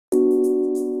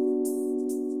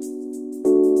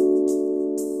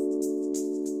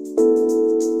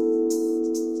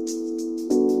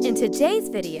today's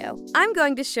video, I'm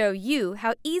going to show you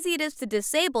how easy it is to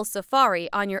disable Safari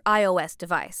on your iOS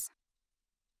device.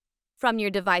 From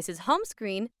your device's home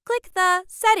screen, click the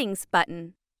Settings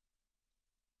button.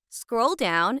 Scroll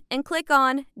down and click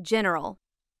on General.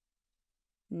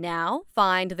 Now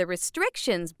find the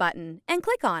Restrictions button and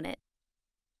click on it.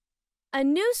 A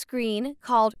new screen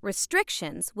called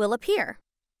Restrictions will appear.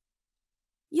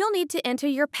 You'll need to enter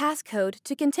your passcode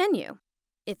to continue.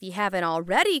 If you haven't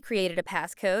already created a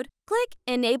passcode, click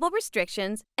Enable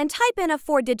Restrictions and type in a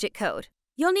 4-digit code.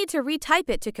 You'll need to retype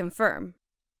it to confirm.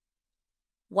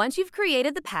 Once you've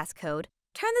created the passcode,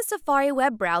 turn the Safari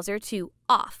web browser to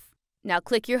Off. Now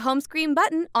click your home screen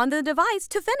button on the device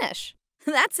to finish.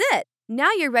 That's it!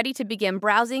 Now you're ready to begin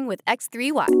browsing with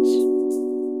X3 Watch.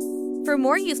 For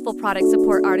more useful product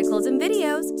support articles and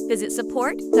videos, visit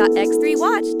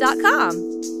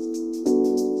support.x3watch.com.